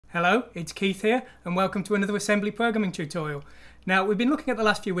Hello, it's Keith here and welcome to another assembly programming tutorial. Now we've been looking at the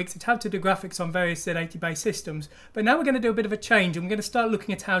last few weeks at how to do graphics on various Z80 based systems, but now we're going to do a bit of a change and we're going to start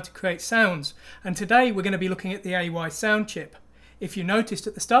looking at how to create sounds. And today we're going to be looking at the AY sound chip. If you noticed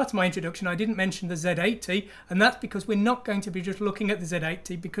at the start of my introduction I didn't mention the Z80, and that's because we're not going to be just looking at the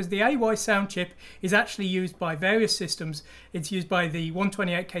Z80, because the AY sound chip is actually used by various systems. It's used by the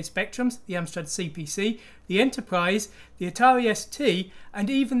 128K Spectrums, the Amstrad CPC, the Enterprise, the Atari ST, and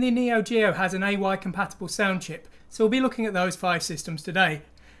even the NeoGeo has an AY compatible sound chip. So we'll be looking at those 5 systems today.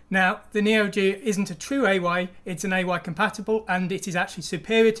 Now, the NeoGeo isn't a true AY, it's an AY compatible, and it is actually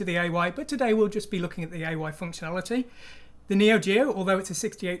superior to the AY, but today we'll just be looking at the AY functionality. The NeoGeo, although it's a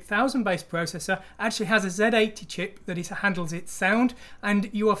 68,000 based processor, actually has a Z80 chip that handles its sound, and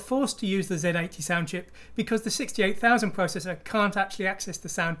you are forced to use the Z80 sound chip because the 68,000 processor can't actually access the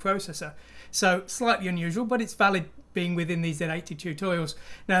sound processor. So slightly unusual, but it's valid being within these Z80 tutorials.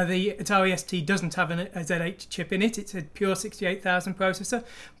 Now the Atari ST doesn't have a Z80 chip in it, it's a pure 68,000 processor,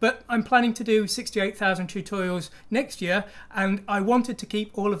 but I'm planning to do 68,000 tutorials next year, and I wanted to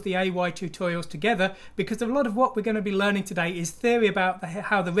keep all of the AY tutorials together because a lot of what we're going to be learning today is theory about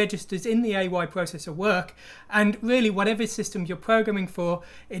how the registers in the AY processor work, and really whatever system you're programming for,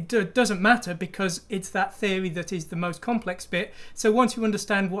 it doesn't matter because it's that theory that is the most complex bit. So once you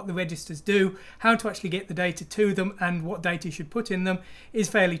understand what the registers do, how to actually get the data to them, and what data you should put in them is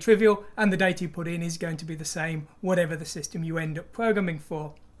fairly trivial, and the data you put in is going to be the same whatever the system you end up programming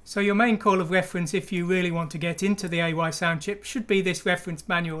for. So your main call of reference if you really want to get into the AY sound chip should be this reference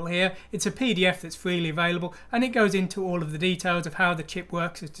manual here. It's a PDF that's freely available and it goes into all of the details of how the chip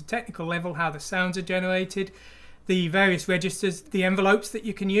works at a technical level, how the sounds are generated, the various registers, the envelopes that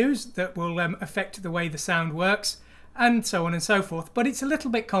you can use that will affect the way the sound works, and so on and so forth. But it's a little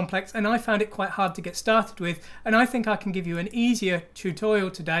bit complex and I found it quite hard to get started with, and I think I can give you an easier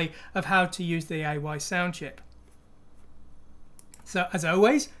tutorial today of how to use the AY sound chip. So as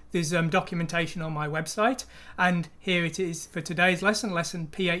always, there's documentation on my website, and here it is for today's lesson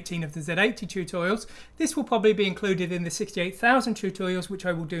P18 of the Z80 tutorials. This will probably be included in the 68,000 tutorials which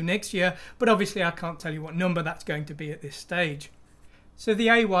I will do next year, but obviously I can't tell you what number that's going to be at this stage. So the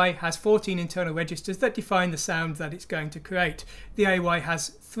AY has 14 internal registers that define the sound that it's going to create. The AY has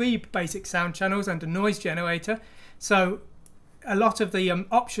 3 basic sound channels and a noise generator, so a lot of the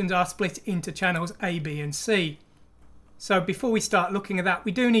options are split into channels A, B and C. So before we start looking at that,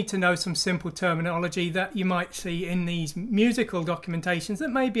 we do need to know some simple terminology that you might see in these musical documentations that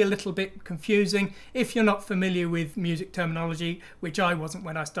may be a little bit confusing if you're not familiar with music terminology, which I wasn't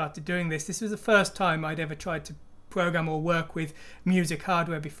when I started doing this. This was the first time I'd ever tried to program or work with music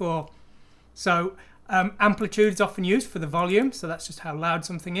hardware before. So amplitude is often used for the volume, so that's just how loud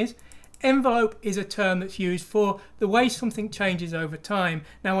something is. Envelope is a term that's used for the way something changes over time.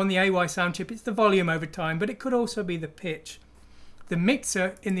 Now on the AY sound chip it's the volume over time, but it could also be the pitch. The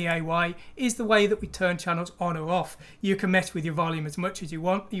mixer in the AY is the way that we turn channels on or off. You can mess with your volume as much as you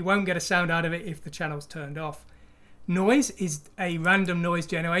want, you won't get a sound out of it if the channel's turned off. Noise is a random noise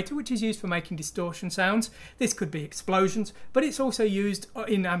generator which is used for making distortion sounds. This could be explosions, but it's also used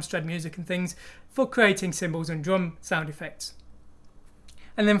in Amstrad music and things for creating cymbals and drum sound effects.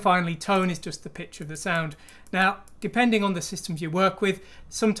 And then finally, tone is just the pitch of the sound. Now, depending on the systems you work with,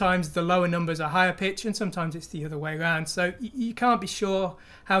 sometimes the lower numbers are higher pitch and sometimes it's the other way around. So you can't be sure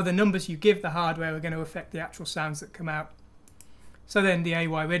how the numbers you give the hardware are going to affect the actual sounds that come out. So then the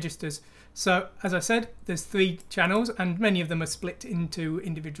AY registers. So as I said, there's 3 channels and many of them are split into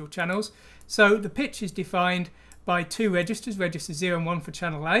individual channels. So the pitch is defined by 2 registers, register 0 and 1 for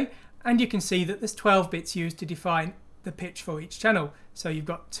channel A, and you can see that there's 12 bits used to define the pitch for each channel. So you've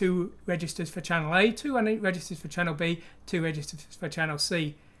got 2 registers for channel A, 2 registers for channel B, 2 registers for channel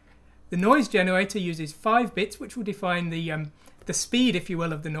C. The noise generator uses 5 bits which will define the speed, if you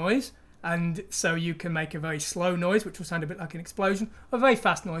will, of the noise. And so you can make a very slow noise which will sound a bit like an explosion, or a very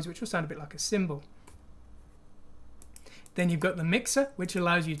fast noise which will sound a bit like a cymbal. Then you've got the mixer which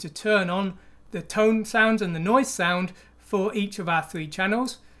allows you to turn on the tone sounds and the noise sound for each of our 3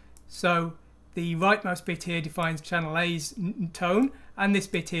 channels. So the rightmost bit here defines channel A's tone and this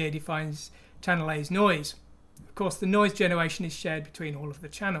bit here defines channel A's noise. Of course the noise generation is shared between all of the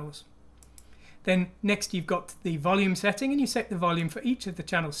channels. Then next you've got the volume setting, and you set the volume for each of the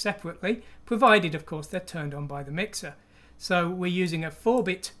channels separately, provided of course they're turned on by the mixer. So we're using a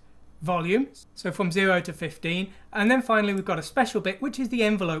 4-bit volume, so from 0 to 15, and then finally we've got a special bit which is the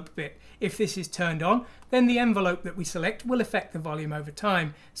envelope bit. If this is turned on, then the envelope that we select will affect the volume over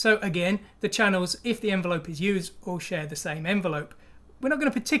time. So again, the channels, if the envelope is used, all share the same envelope. We're not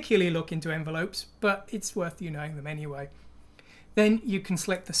going to particularly look into envelopes, but it's worth you knowing them anyway. Then you can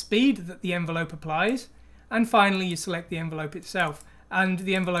select the speed that the envelope applies, and finally you select the envelope itself, and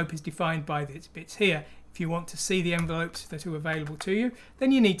the envelope is defined by these bits here. If you want to see the envelopes that are available to you,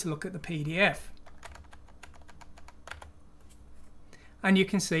 then you need to look at the PDF. And you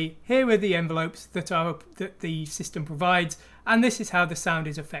can see here are the envelopes that the system provides, and this is how the sound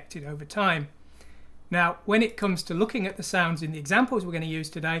is affected over time. Now, when it comes to looking at the sounds in the examples we're going to use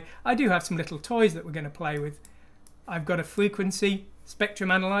today, I do have some little toys that we're going to play with. I've got a frequency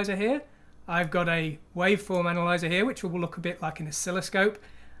spectrum analyzer here. I've got a waveform analyzer here, which will look a bit like an oscilloscope.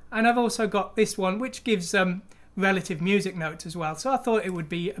 And I've also got this one, which gives relative music notes as well. So I thought it would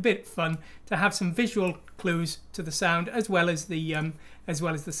be a bit fun to have some visual clues to the sound as well as the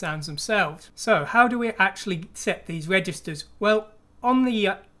sounds themselves. So how do we actually set these registers? Well, on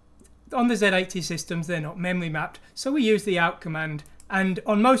the Z80 systems, they're not memory mapped, so we use the out command. And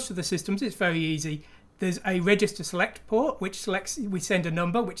on most of the systems, it's very easy. There's a register select port, which selects, we send a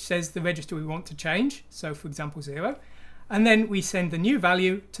number which says the register we want to change. So for example, 0. And then we send the new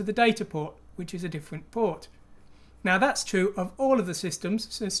value to the data port, which is a different port. Now that's true of all of the systems,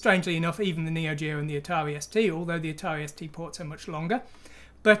 so strangely enough even the NeoGeo and the Atari ST, although the Atari ST ports are much longer.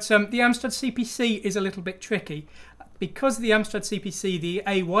 But the Amstrad CPC is a little bit tricky. Because the Amstrad CPC, the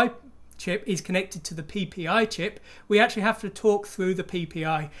AY chip, is connected to the PPI chip, we actually have to talk through the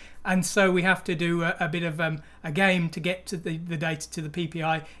PPI, and so we have to do a bit of a game to get to the data to the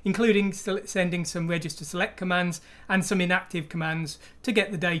PPI, including sending some register select commands and some inactive commands to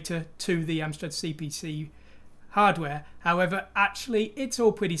get the data to the Amstrad CPC hardware. However, actually it's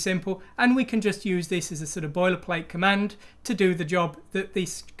all pretty simple, and we can just use this as a sort of boilerplate command to do the job that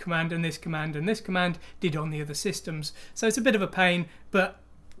this command and this command and this command did on the other systems. So it's a bit of a pain, but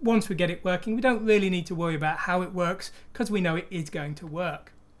once we get it working, we don't really need to worry about how it works because we know it is going to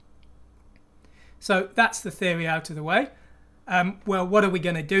work. So that's the theory out of the way. Well, what are we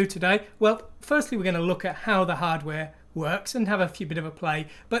going to do today? Well, firstly we're going to look at how the hardware works and have a bit of a play,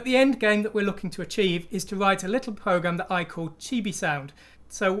 but the end game that we're looking to achieve is to write a little program that I call Chibi Sound.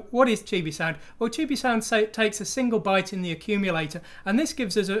 So what is Chibi Sound? Well, Chibi Sound takes a single byte in the accumulator, and this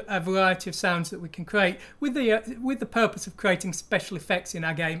gives us a variety of sounds that we can create with the purpose of creating special effects in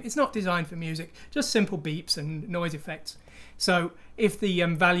our game. It's not designed for music, just simple beeps and noise effects. So if the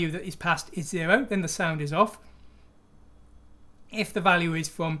value that is passed is 0, then the sound is off. If the value is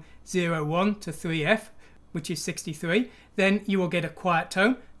from 0, 1 to 3F, which is 63, then you will get a quiet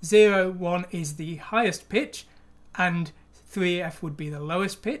tone. 0, 1 is the highest pitch, and 3F would be the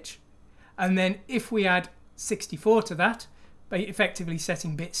lowest pitch. And then if we add 64 to that, by effectively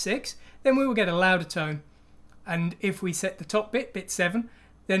setting bit 6, then we will get a louder tone. And if we set the top bit, bit 7,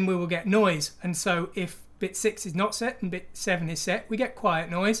 then we will get noise. And so if bit 6 is not set and bit 7 is set, we get quiet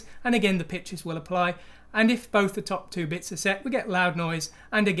noise, and again the pitches will apply. And if both the top two bits are set, we get loud noise,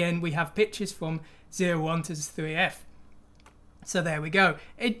 and again we have pitches from 0, 1 to 3F. So there we go.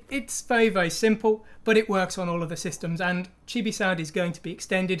 It's very, very simple, but it works on all of the systems, and Chibi Sound is going to be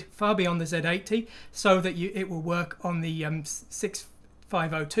extended far beyond the Z80 so that it will work on the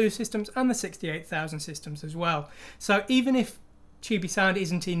 6502 systems and the 68000 systems as well. So even if Chibi Sound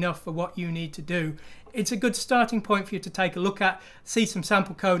isn't enough for what you need to do, it's a good starting point for you to take a look at, see some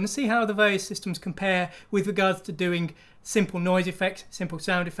sample code and see how the various systems compare with regards to doing simple noise effects, simple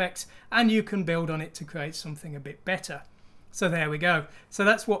sound effects, and you can build on it to create something a bit better. So there we go. So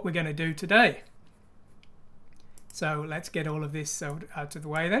that's what we're going to do today. So let's get all of this out of the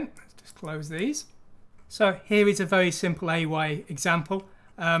way then. Let's just close these. So here is a very simple AY example.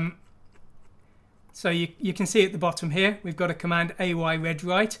 So you can see at the bottom here, we've got a command AY read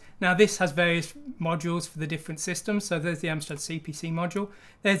write. Now this has various modules for the different systems. So there's the Amstrad CPC module,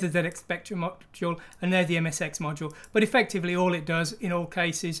 there's the ZX Spectrum module, and there's the MSX module. But effectively all it does in all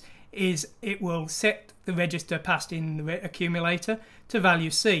cases is it will set the register passed in the accumulator to value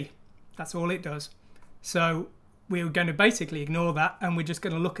C. That's all it does. So we're going to basically ignore that, and we're just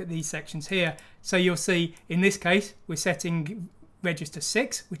going to look at these sections here. So you'll see in this case we're setting register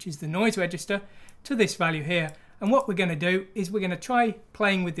 6, which is the noise register, to this value here. And what we're going to do is we're going to try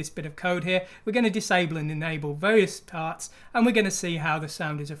playing with this bit of code here. We're going to disable and enable various parts, and we're going to see how the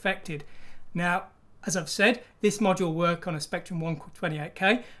sound is affected. Now, as I've said, this module will work on a Spectrum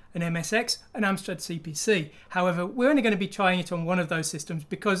 128K, an MSX, an Amstrad CPC. However, we're only going to be trying it on one of those systems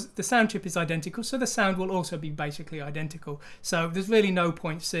because the sound chip is identical, so the sound will also be basically identical. So there's really no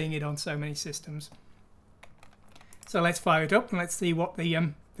point seeing it on so many systems. So let's fire it up and let's see what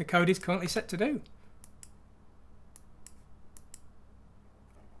the code is currently set to do.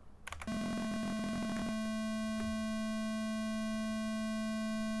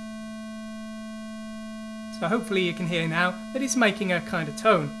 So hopefully you can hear now that it's making a kind of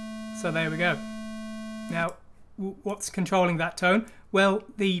tone. So there we go. Now, what's controlling that tone? Well,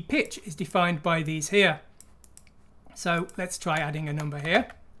 the pitch is defined by these here. So let's try adding a number here.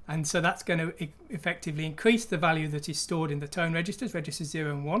 And so that's going to effectively increase the value that is stored in the tone registers, registers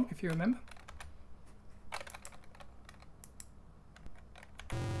 0 and 1, if you remember.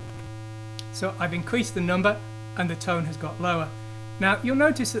 So I've increased the number and the tone has got lower. Now you'll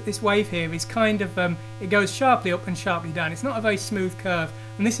notice that this wave here is kind of, it goes sharply up and sharply down. It's not a very smooth curve,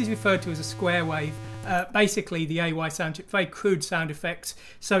 and this is referred to as a square wave. Basically the AY sound chip, very crude sound effects,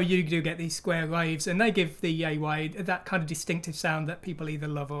 so you do get these square waves, and they give the AY that kind of distinctive sound that people either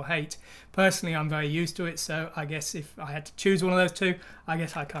love or hate. Personally, I'm very used to it, so I guess if I had to choose one of those two, I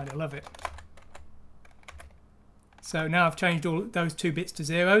guess I kind of love it. So now I've changed all those 2 bits to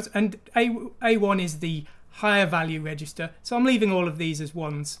zeros, and A1 is the higher value register, so I'm leaving all of these as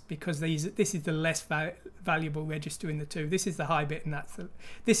 1s because this is the less valuable register in the 2. This is the high bit, and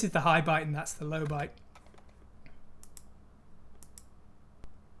this is the high byte, and that's the low byte.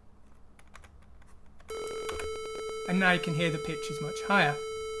 And now you can hear the pitch is much higher.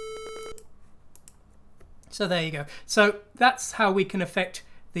 So there you go. So that's how we can affect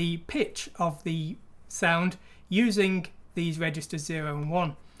the pitch of the sound using these registers 0 and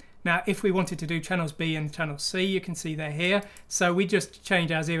 1. Now, if we wanted to do channels B and channel C, you can see they're here. So we just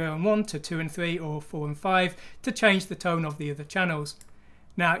change our 0 and 1 to 2 and 3 or 4 and 5 to change the tone of the other channels.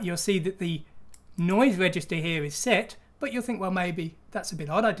 Now, you'll see that the noise register here is set, but you'll think, well, maybe that's a bit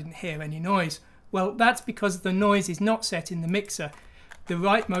odd. I didn't hear any noise. Well, that's because the noise is not set in the mixer. The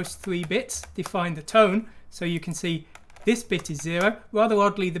rightmost 3 bits define the tone. So you can see this bit is 0. Rather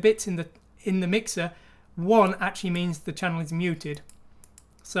oddly, the bits in the mixer, 1 actually means the channel is muted.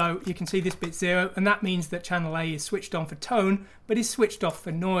 So you can see this bit 0, and that means that channel A is switched on for tone, but is switched off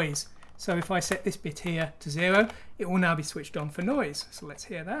for noise. So if I set this bit here to 0, it will now be switched on for noise. So let's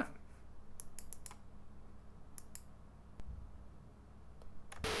hear that.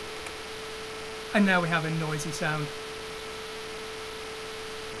 And now we have a noisy sound.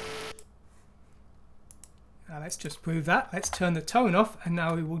 Now let's just prove that. Let's turn the tone off, and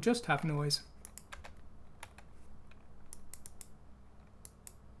now we will just have noise.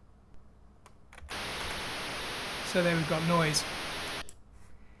 So there we've got noise.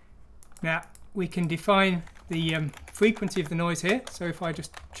 Now we can define the frequency of the noise here. So if I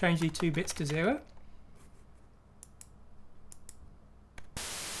just change these 2 bits to 0,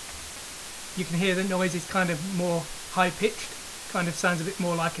 you can hear the noise is kind of more high-pitched, kind of sounds a bit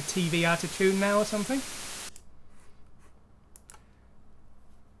more like a TV out of tune now or something.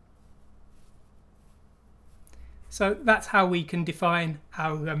 So that's how we can define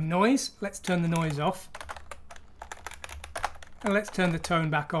our noise. Let's turn the noise off. And let's turn the tone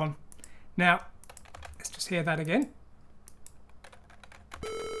back on. Now, let's just hear that again.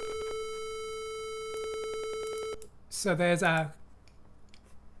 So there's our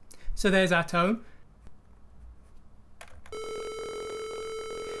tone.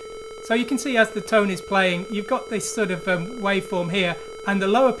 So you can see as the tone is playing, you've got this sort of waveform here, and the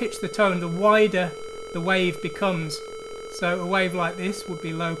lower pitch the tone, the wider the wave becomes. So a wave like this would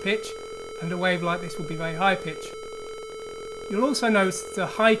be low pitch, and a wave like this would be very high pitch. You'll also notice the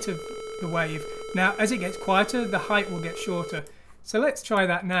height of the wave. Now, as it gets quieter, the height will get shorter. So let's try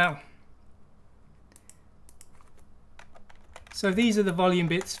that now. So these are the volume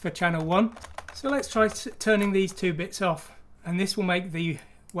bits for channel 1. So let's try turning these 2 bits off. And this will make the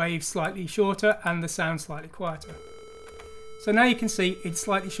wave slightly shorter and the sound slightly quieter. So now you can see it's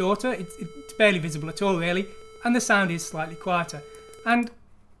slightly shorter. It's barely visible at all, really. And the sound is slightly quieter. And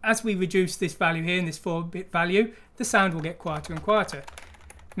as we reduce this value here, in this 4-bit value, the sound will get quieter and quieter.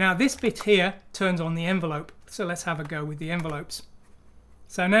 Now this bit here turns on the envelope, so let's have a go with the envelopes.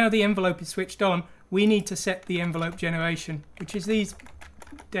 So now the envelope is switched on, we need to set the envelope generation, which is these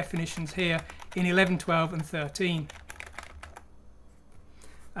definitions here in 11, 12 and 13.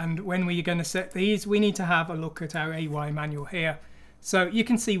 And when we're going to set these, we need to have a look at our AY manual here. So you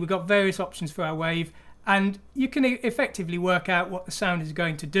can see we've got various options for our wave, and you can effectively work out what the sound is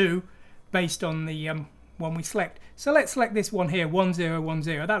going to do based on the one we select. So let's select this one here,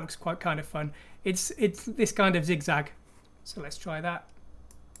 1010. That looks quite kind of fun. It's this kind of zigzag. So let's try that.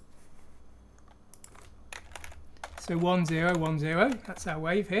 So 1010, that's our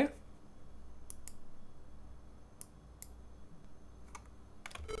wave here.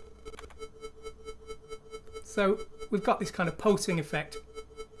 So we've got this kind of pulsing effect.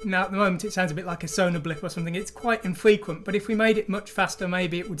 Now at the moment it sounds a bit like a sonar blip or something. It's quite infrequent, but if we made it much faster,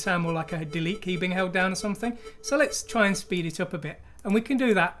 maybe it would sound more like a delete key being held down or something. So let's try and speed it up a bit. And we can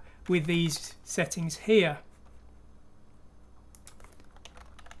do that with these settings here.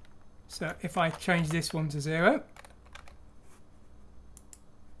 So if I change this one to 0,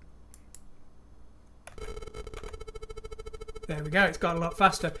 there we go, it's got a lot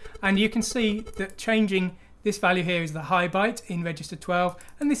faster. And you can see that changing this value here is the high byte in register 12,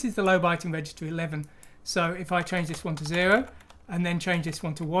 and this is the low byte in register 11. So if I change this one to 0 and then change this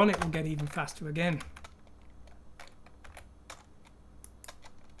one to 1, it will get even faster again.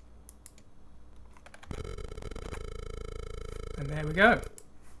 And there we go.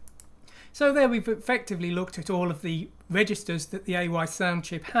 So there we've effectively looked at all of the registers that the AY sound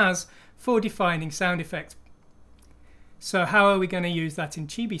chip has for defining sound effects. So how are we going to use that in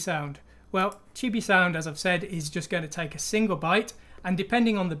Chibi sound? Well, Chibi sound, as I've said, is just going to take a single byte, and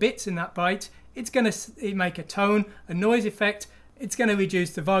depending on the bits in that byte, it's going to make a tone, a noise effect, it's going to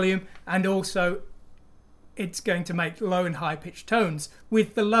reduce the volume, and also it's going to make low and high pitched tones,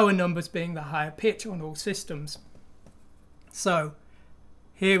 with the lower numbers being the higher pitch on all systems. So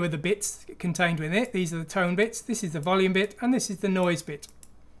here are the bits contained within it. These are the tone bits, this is the volume bit, and this is the noise bit.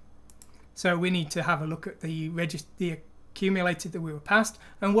 So we need to have a look at the accumulator that we were passed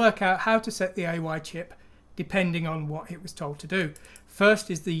and work out how to set the AY chip depending on what it was told to do. First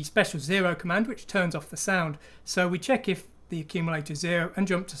is the special 0 command, which turns off the sound. So we check if the accumulator is 0 and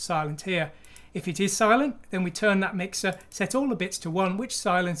jump to silent here. If it is silent, then we turn that mixer, set all the bits to 1, which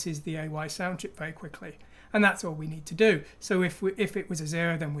silences the AY sound chip very quickly. And that's all we need to do. So if it was a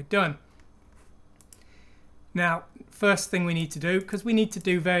 0, then we're done. Now, first thing we need to do, because we need to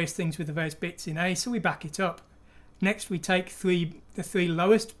do various things with the various bits in A, so we back it up. Next we take the three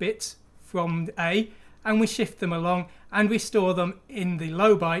lowest bits from A and we shift them along and we store them in the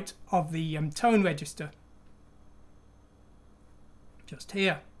low byte of the tone register. Just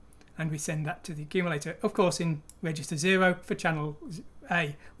here. And we send that to the accumulator, of course in register 0 for channel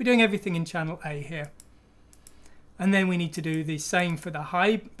A. We're doing everything in channel A here. And then we need to do the same for the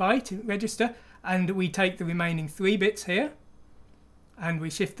high byte register, and we take the remaining 3 bits here and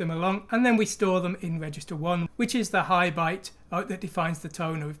we shift them along, and then we store them in register 1, which is the high byte that defines the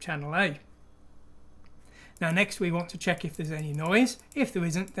tone of channel A. Now next we want to check if there's any noise. If there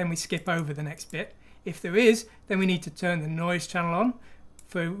isn't, then we skip over the next bit. If there is, then we need to turn the noise channel on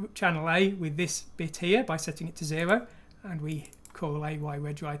for channel A with this bit here by setting it to 0, and we call AY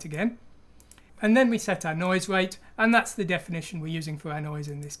Reg Write again. And then we set our noise rate, and that's the definition we're using for our noise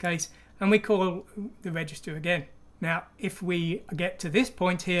in this case, and we call the register again. Now if we get to this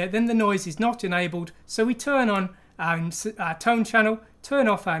point here, then the noise is not enabled, so we turn on our tone channel, turn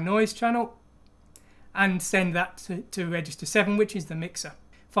off our noise channel, and send that to register 7, which is the mixer.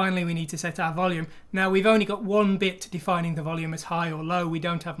 Finally, we need to set our volume. Now we've only got one bit defining the volume as high or low. We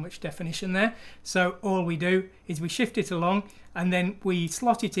don't have much definition there. So all we do is we shift it along and then we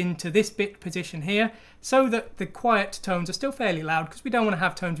slot it into this bit position here so that the quiet tones are still fairly loud, because we don't want to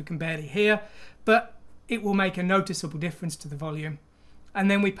have tones we can barely hear, but it will make a noticeable difference to the volume. And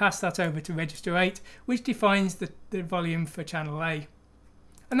then we pass that over to register 8, which defines the volume for channel A.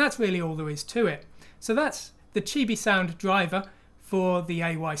 And that's really all there is to it. So that's the Chibi sound driver for the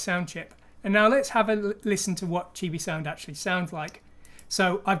AY sound chip. And now let's have a listen to what Chibi sound actually sounds like.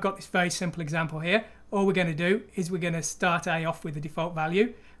 So I've got this very simple example here. All we're going to do is we're going to start A off with the default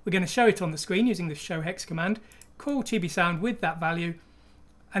value. We're going to show it on the screen using the show hex command, call Chibi sound with that value,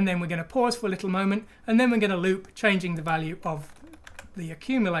 and then we're going to pause for a little moment, and then we're going to loop, changing the value of the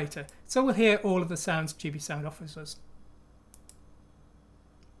accumulator. So we'll hear all of the sounds Chibi sound offers us.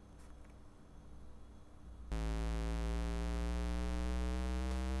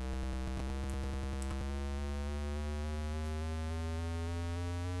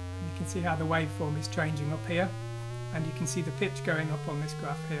 You can see how the waveform is changing up here, and you can see the pitch going up on this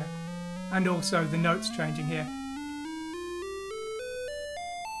graph here, and also the notes changing here.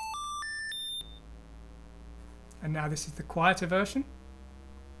 And now this is the quieter version.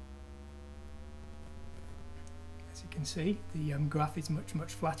 As you can see, the graph is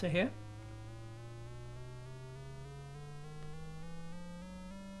much flatter here.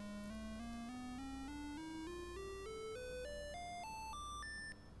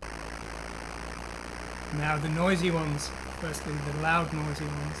 Now the noisy ones, firstly the loud noisy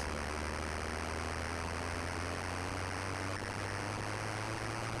ones.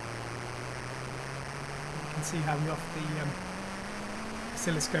 You can see how rough the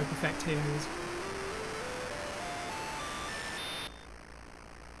oscilloscope effect here is.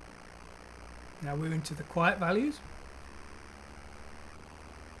 Now we're into the quiet values.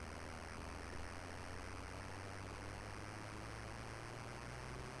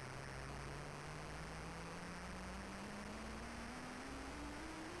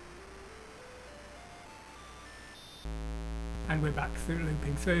 and we're back through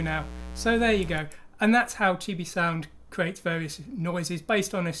looping through now. So there you go, and that's how Chibi Sound creates various noises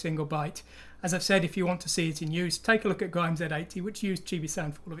based on a single byte. As I've said, if you want to see it in use, take a look at Grimes Z80, which used Chibi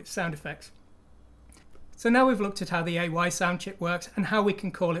Sound for all of its sound effects. So now we've looked at how the AY sound chip works and how we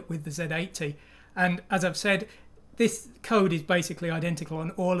can call it with the Z80. And as I've said, this code is basically identical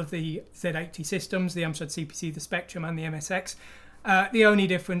on all of the Z80 systems, the Amstrad CPC, the Spectrum and the MSX. The only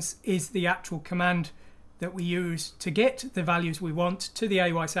difference is the actual command that we use to get the values we want to the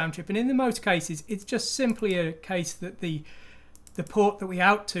AY sound chip. And in the most cases, it's just simply a case that the port that we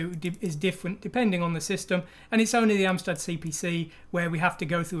out to is different depending on the system, and it's only the Amstrad CPC where we have to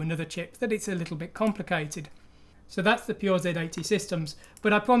go through another chip that it's a little bit complicated. So that's the pure Z80 systems,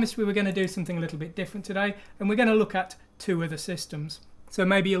 but I promised we were going to do something a little bit different today, and we're going to look at two other systems. So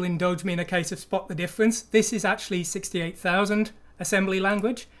maybe you'll indulge me in a case of spot the difference. This is actually 68,000 assembly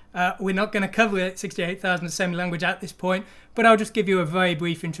language. We're not going to cover 68,000 assembly language at this point, but I'll just give you a very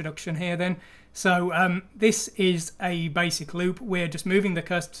brief introduction here then. So this is a basic loop. We're just moving the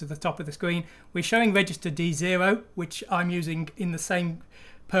cursor to the top of the screen. We're showing register D0, which I'm using in the same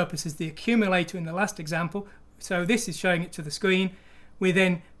purpose as the accumulator in the last example. So this is showing it to the screen. We're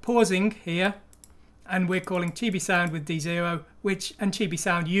then pausing here, and we're calling Chibi Sound with D0, and Chibi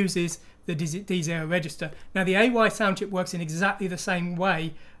Sound uses the D0 register. Now the AY sound chip works in exactly the same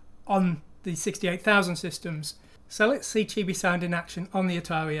way on the 68,000 systems. So let's see Chibi Sound in action on the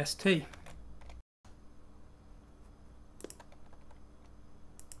Atari ST.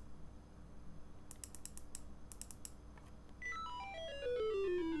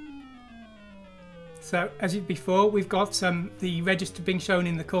 So as before, we've got the register being shown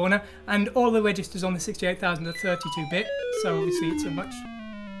in the corner, and all the registers on the 68,000 are 32-bit, so obviously it's a much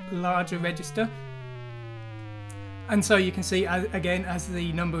larger register. And so you can see, again, as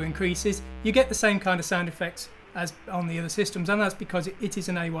the number increases, you get the same kind of sound effects as on the other systems, and that's because it is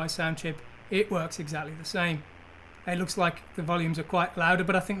an AY sound chip. It works exactly the same. It looks like the volumes are quite louder,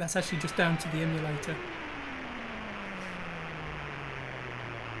 but I think that's actually just down to the emulator.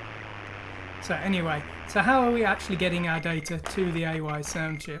 So anyway, so how are we actually getting our data to the AY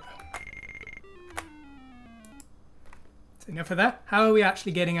sound chip? So enough of that. How are we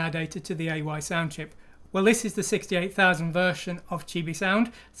actually getting our data to the AY sound chip? Well, this is the 68,000 version of Chibi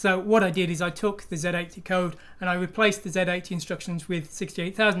Sound. So what I did is I took the Z80 code and I replaced the Z80 instructions with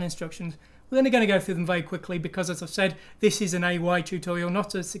 68,000 instructions. We're only going to go through them very quickly because, as I've said, this is an AY tutorial,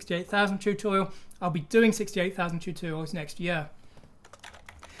 not a 68,000 tutorial. I'll be doing 68,000 tutorials next year.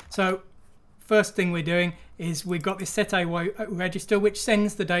 So first thing we're doing is we've got this set AY register which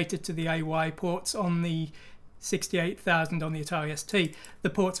sends the data to the AY ports on the 68,000 on the Atari ST. The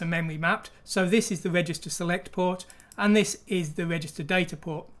ports are memory mapped, so this is the register select port and this is the register data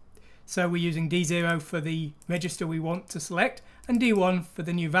port. So we're using D0 for the register we want to select and D1 for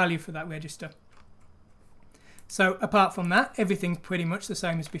the new value for that register. So apart from that, everything's pretty much the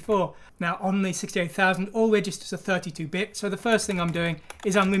same as before. Now on the 68,000, all registers are 32-bit, so the first thing I'm doing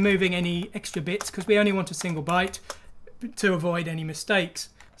is I'm removing any extra bits because we only want a single byte to avoid any mistakes.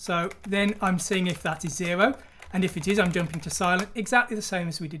 So then I'm seeing if that is 0, and if it is, I'm jumping to silent, exactly the same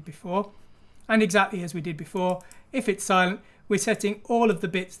as we did before. And exactly as we did before, if it's silent, we're setting all of the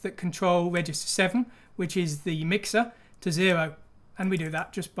bits that control register 7, which is the mixer, to 0. And we do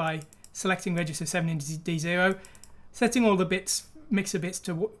that just by selecting register 7 in D0, setting all the bits, mixer bits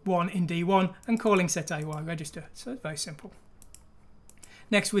to 1 in D1 and calling set AY register. So it's very simple.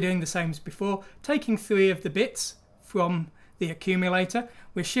 Next we're doing the same as before, taking 3 of the bits from the accumulator,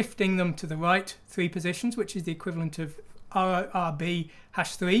 we're shifting them to the right 3 positions, which is the equivalent of RB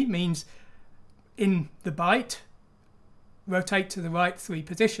 #3, means in the byte rotate to the right 3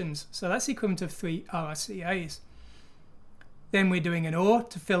 positions. So that's the equivalent of 3 RCAs. Then we're doing an OR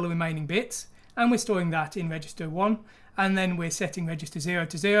to fill the remaining bits, and we're storing that in register 1, and then we're setting register 0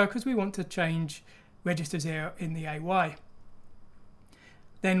 to 0 because we want to change register 0 in the AY.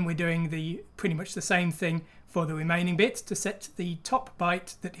 Then we're doing pretty much the same thing for the remaining bits to set the top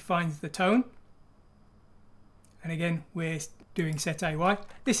byte that defines the tone. And again, we're doing set AY.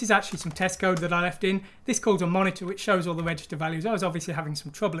 This is actually some test code that I left in. This calls a monitor which shows all the register values. I was obviously having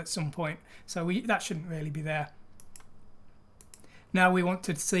some trouble at some point, so that shouldn't really be there. Now we want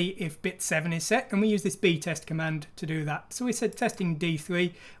to see if bit 7 is set, and we use this btest command to do that. So we said testing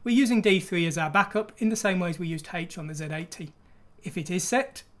D3. We're using D3 as our backup in the same way as we used H on the Z80. If it is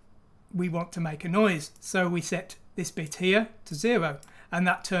set, we want to make a noise. So we set this bit here to 0, and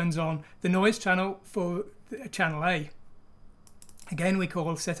that turns on the noise channel for channel A. Again, we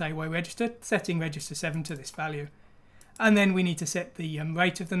call set AY register, setting register 7 to this value. and then we need to set the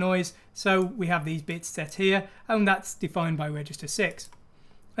rate of the noise. So we have these bits set here, and that's defined by register 6.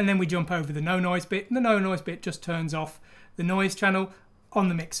 And then we jump over the no noise bit, and the no noise bit just turns off the noise channel on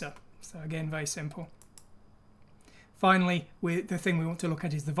the mixer. So again, very simple. Finally, the thing we want to look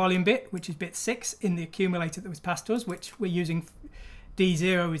at is the volume bit, which is bit 6 in the accumulator that was passed to us, which we're using.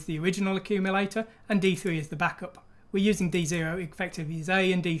 D0 is the original accumulator and D3 is the backup. We're using D0 effectively as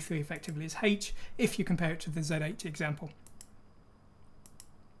A and D3 effectively as H if you compare it to the Z80 example.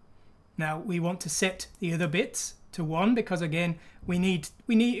 Now we want to set the other bits to 1 because again we need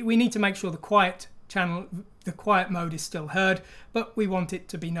to make sure the quiet channel, the quiet mode is still heard, but we want it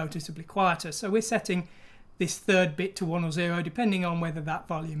to be noticeably quieter. So we're setting this third bit to 1 or 0 depending on whether that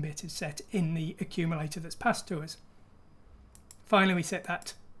volume bit is set in the accumulator that's passed to us. Finally, we set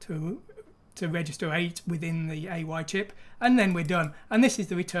that to register 8 within the AY chip, and then we're done. And this is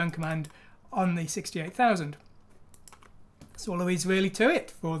the return command on the 68000. That's all there is really to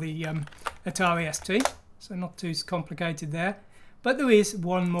it for the Atari ST, so not too complicated there. But there is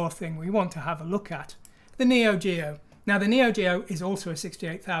one more thing we want to have a look at, the NeoGeo. Now the NeoGeo is also a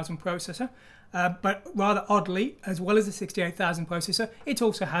 68000 processor, but rather oddly, as well as the 68000 processor, it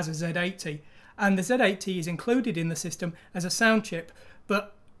also has a Z80. And the Z80 is included in the system as a sound chip,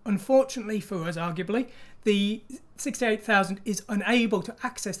 but unfortunately for us, arguably, the 68000 is unable to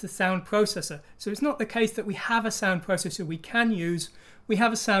access the sound processor. So it's not the case that we have a sound processor we can use, we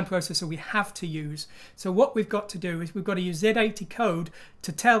have a sound processor we have to use. So what we've got to do is we've got to use Z80 code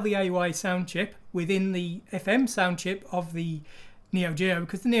to tell the AY sound chip within the FM sound chip of the NeoGeo,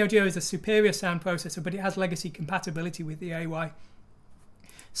 because the NeoGeo is a superior sound processor, but it has legacy compatibility with the AY.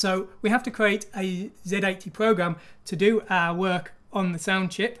 So we have to create a Z80 program to do our work on the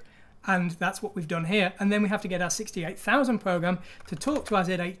sound chip, and that's what we've done here. And then we have to get our 68000 program to talk to our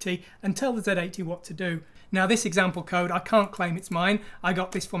Z80 and tell the Z80 what to do. Now this example code, I can't claim it's mine. I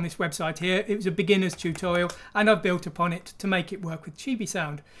got this from this website here. It was a beginner's tutorial and I've built upon it to make it work with Chibi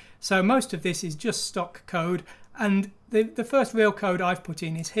Sound. So most of this is just stock code, and the first real code I've put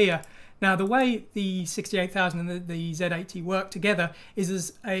in is here. Now the way the 68000 and the Z80 work together is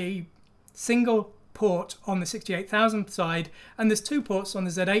as a single port on the 68000 side, and there's 2 ports on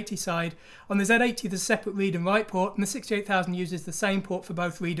the Z80 side. On the Z80 there's a separate read and write port, and the 68000 uses the same port for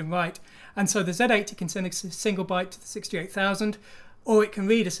both read and write. And so the Z80 can send a single byte to the 68000, or it can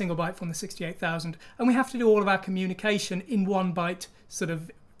read a single byte from the 68000, and we have to do all of our communication in 1 byte sort of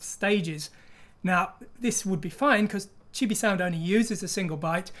stages. Now this would be fine because Chibi Sound only uses a single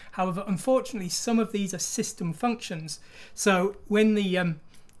byte. However, unfortunately, some of these are system functions. So when the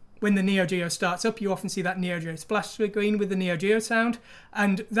NeoGeo starts up, you often see that NeoGeo splash screen with the NeoGeo sound,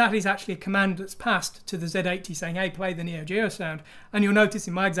 and that is actually a command that's passed to the Z80 saying, hey, play the NeoGeo sound. And you'll notice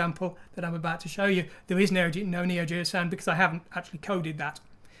in my example that I'm about to show you, there is no NeoGeo sound because I haven't actually coded that.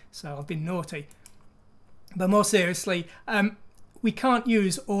 So I've been naughty. But more seriously, we can't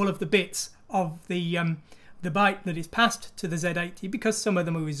use all of the bits of the byte that is passed to the Z80 because some of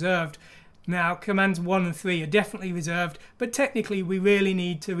them are reserved. Now commands 1 and 3 are definitely reserved, but technically we really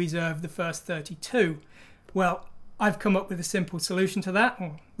need to reserve the first 32. Well, I've come up with a simple solution to that,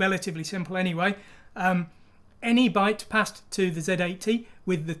 or relatively simple anyway. Any byte passed to the Z80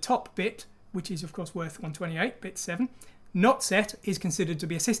 with the top bit, which is of course worth 128, bit 7, not set, is considered to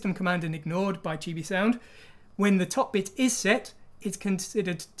be a system command and ignored by Chibi Sound. When the top bit is set, it's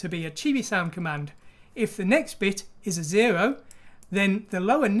considered to be a Chibi Sound command. If the next bit is a 0, then the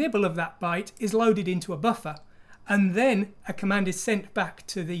lower nibble of that byte is loaded into a buffer, and then a command is sent back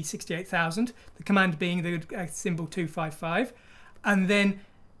to the 68000, the command being the symbol 255, and then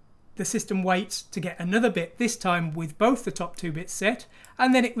the system waits to get another bit, this time with both the top 2 bits set,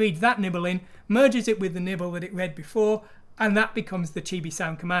 and then it reads that nibble in, merges it with the nibble that it read before, and that becomes the Chibi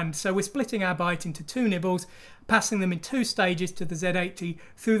Sound command. So we're splitting our byte into 2 nibbles, passing them in 2 stages to the Z80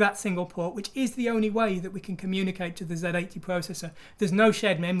 through that single port, which is the only way that we can communicate to the Z80 processor. There's no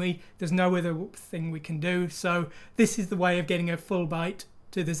shared memory, there's no other thing we can do, so this is the way of getting a full byte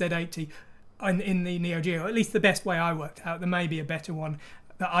to the Z80 in the NeoGeo, at least the best way I worked out. There may be a better one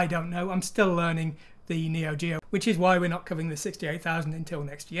that I don't know. I'm still learning the NeoGeo, which is why we're not covering the 68000 until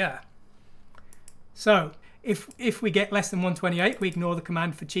next year. So if we get less than 128, we ignore the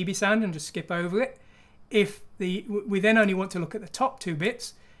command for Chibi Sound and just skip over it. We then only want to look at the top 2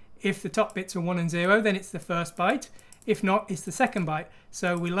 bits. If the top bits are 1 and 0, then it's the first byte. If not, it's the second byte.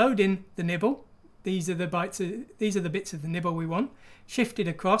 So we load in the nibble. These are the bytes. These are the bits of the nibble we want. Shift it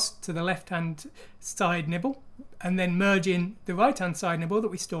across to the left-hand side nibble, and then merge in the right-hand side nibble that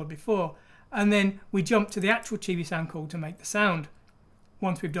we stored before. And then we jump to the actual Chibi Sound call to make the sound.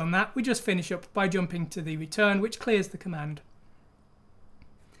 Once we've done that, we just finish up by jumping to the return, which clears the command.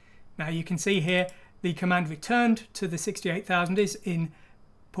 Now you can see here the command returned to the 68000 is in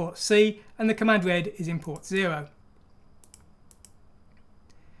port C and the command read is in port 0.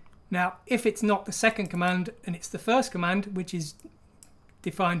 Now if it's not the second command and it's the first command, which is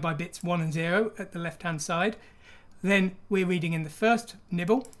defined by bits 1 and 0 at the left hand side, then we're reading in the first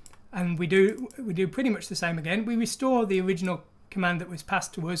nibble, and we do pretty much the same again. We restore the original command that was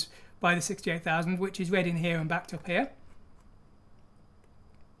passed to us by the 68000, which is read in here and backed up here.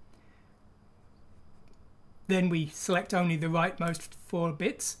 Then we select only the rightmost 4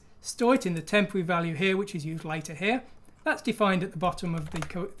 bits, store it in the temporary value here, which is used later here. That's defined at the bottom of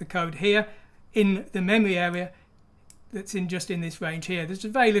the code here in the memory area that's just in this range here. There's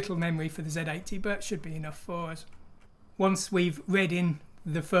very little memory for the Z80, but it should be enough for us. Once we've read in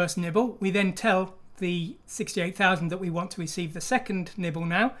the first nibble, we then tell the 68000 that we want to receive the second nibble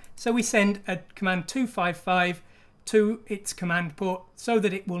now. So we send a command 255 to its command port so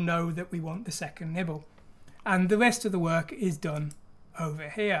that it will know that we want the second nibble. And the rest of the work is done over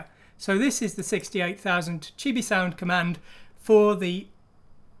here. So this is the 68000 chibi sound command for the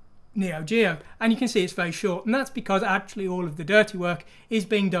NeoGeo, and you can see it's very short, and that's because actually all of the dirty work is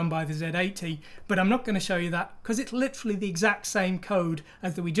being done by the Z80, but I'm not going to show you that because it's literally the exact same code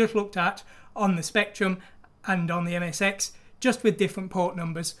as that we just looked at on the Spectrum and on the MSX, just with different port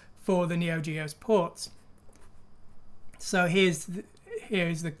numbers for the NeoGeo's ports. So here's the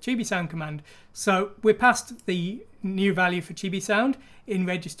chibi sound command. So we're past the new value for chibi sound in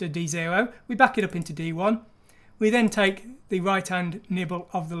register D0. We back it up into D1. We then take the right hand nibble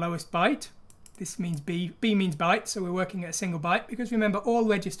of the lowest byte. This means B means byte, so we're working at a single byte because remember all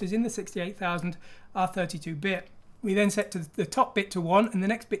registers in the 68000 are 32-bit. We then set the top bit to 1 and the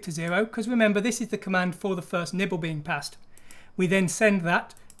next bit to 0 because remember this is the command for the first nibble being passed. We then send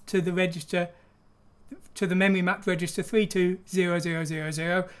that to the register, to the memory mapped register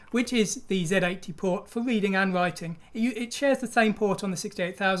 320000, which is the Z80 port for reading and writing. It shares the same port on the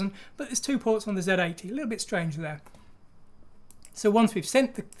 68000, but there's 2 ports on the Z80. A little bit strange there. So once we've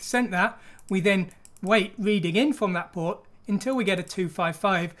sent that, we then wait reading in from that port until we get a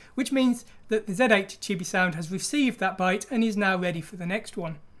 255, which means that the Z80 chibi sound has received that byte and is now ready for the next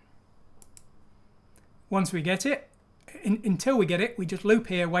one. Once we get it, until we get it, we just loop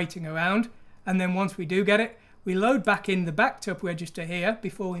here waiting around. And then once we do get it, we load back in the backed up register here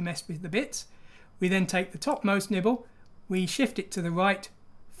before we mess with the bits. We then take the topmost nibble, we shift it to the right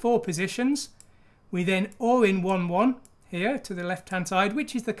 4 positions. We then OR in 1-1 here to the left hand side,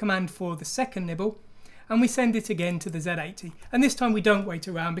 which is the command for the second nibble. And we send it again to the Z80. And this time we don't wait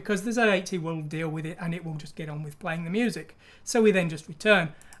around because the Z80 will deal with it and it will just get on with playing the music. So we then just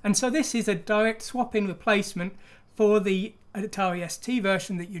return. And so this is a direct swap-in replacement for the Atari ST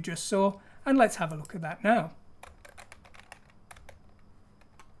version that you just saw. And let's have a look at that now.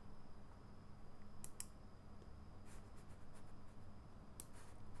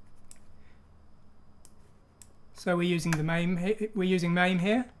 So we're using the MAME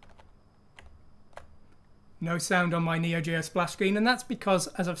here. No sound on my NeoGeo splash screen, and that's because,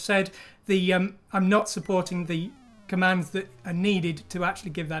 as I've said, I'm not supporting the commands that are needed to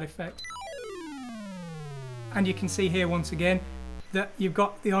actually give that effect. And you can see here once again that you've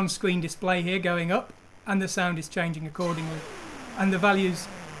got the on-screen display here going up and the sound is changing accordingly, and the values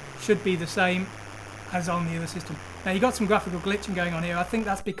should be the same as on the other system. Now you've got some graphical glitching going on here. I think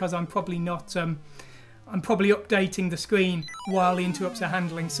that's because I'm probably not I'm probably updating the screen while the interrupts are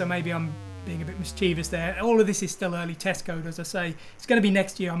handling, so maybe I'm being a bit mischievous there. All of this is still early test code, as I say. It's going to be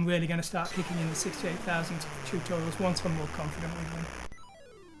next year I'm really going to start kicking in the 68000 tutorials once I'm more confident with them.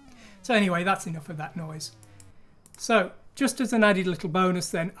 So anyway, that's enough of that noise. So just as an added little bonus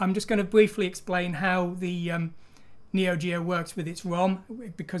then, I'm just going to briefly explain how the NeoGeo works with its ROM,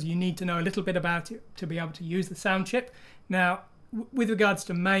 because you need to know a little bit about it to be able to use the sound chip. Now, with regards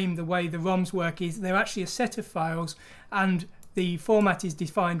to MAME, the way the ROMs work is they're actually a set of files, and the format is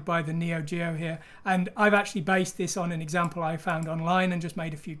defined by the NeoGeo here. And I've actually based this on an example I found online and just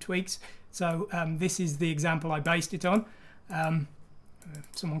made a few tweaks. So this is the example I based it on.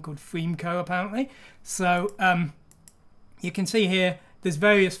 Someone called Freemco apparently. So you can see here there's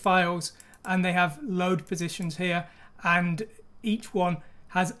various files and they have load positions here, and each one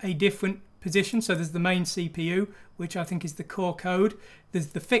has a different position. So there's the main CPU, which I think is the core code. There's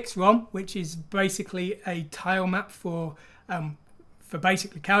the fixed ROM, which is basically a tile map for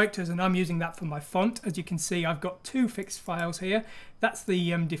basically characters, and I'm using that for my font. As you can see, I've got 2 fixed files here. That's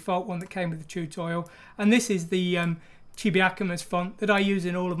the default one that came with the tutorial, and this is the Chibi Akuma's font that I use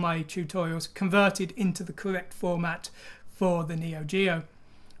in all of my tutorials, converted into the correct format for the NeoGeo.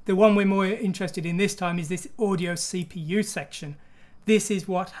 The one we're more interested in this time is this audio CPU section. This is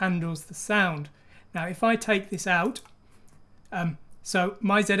what handles the sound. Now if I take this out, so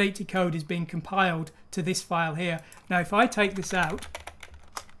my Z80 code is being compiled to this file here. Now if I take this out,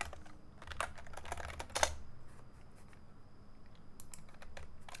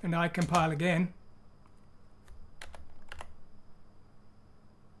 and I compile again,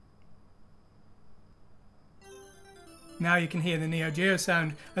 now you can hear the NeoGeo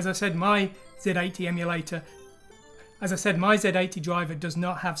sound. As I said, my Z80 emulator, as I said, my Z80 driver does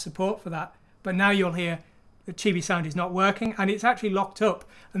not have support for that. But now you'll hear the chibi sound is not working, and it's actually locked up.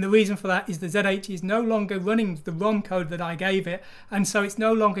 And the reason for that is the Z80 is no longer running the ROM code that I gave it, and so it's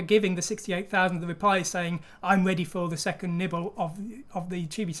no longer giving the 68,000 the reply saying I'm ready for the second nibble of the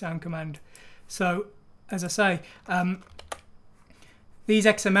chibi sound command. So as I say, these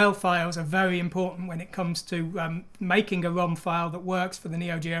XML files are very important when it comes to making a ROM file that works for the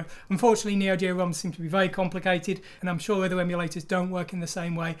NeoGeo. Unfortunately, NeoGeo ROMs seem to be very complicated, and I'm sure other emulators don't work in the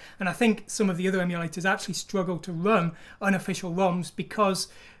same way. And I think some of the other emulators actually struggle to run unofficial ROMs because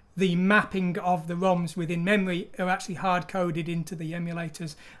the mapping of the ROMs within memory are actually hard-coded into the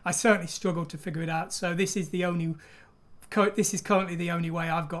emulators. I certainly struggled to figure it out, so this is currently the only way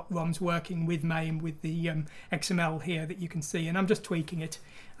I've got ROMs working with MAME with the XML here that you can see, and I'm just tweaking it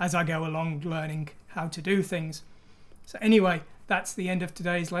as I go along, learning how to do things. So anyway, that's the end of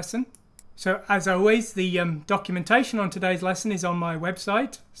today's lesson. So as always, the documentation on today's lesson is on my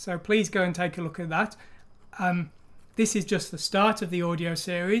website, so please go and take a look at that. This is just the start of the audio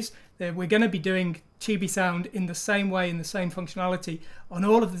series. We're going to be doing chibi sound in the same way, in the same functionality on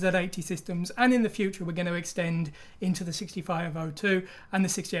all of the Z80 systems, and in the future we're going to extend into the 6502 and the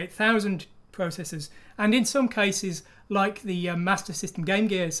 68,000 processors, and in some cases like the Master System Game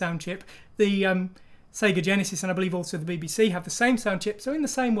Gear sound chip, the Sega Genesis and I believe also the BBC have the same sound chip. So in the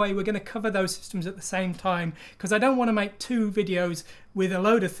same way we're going to cover those systems at the same time, because I don't want to make two videos with a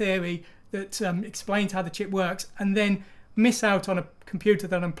load of theory that explains how the chip works and then miss out on a computer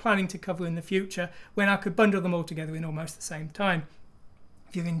that I'm planning to cover in the future when I could bundle them all together in almost the same time.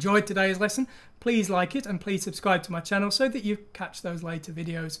 If you've enjoyed today's lesson, please like it and please subscribe to my channel so that you catch those later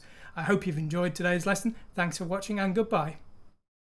videos. I hope you've enjoyed today's lesson. Thanks for watching and goodbye.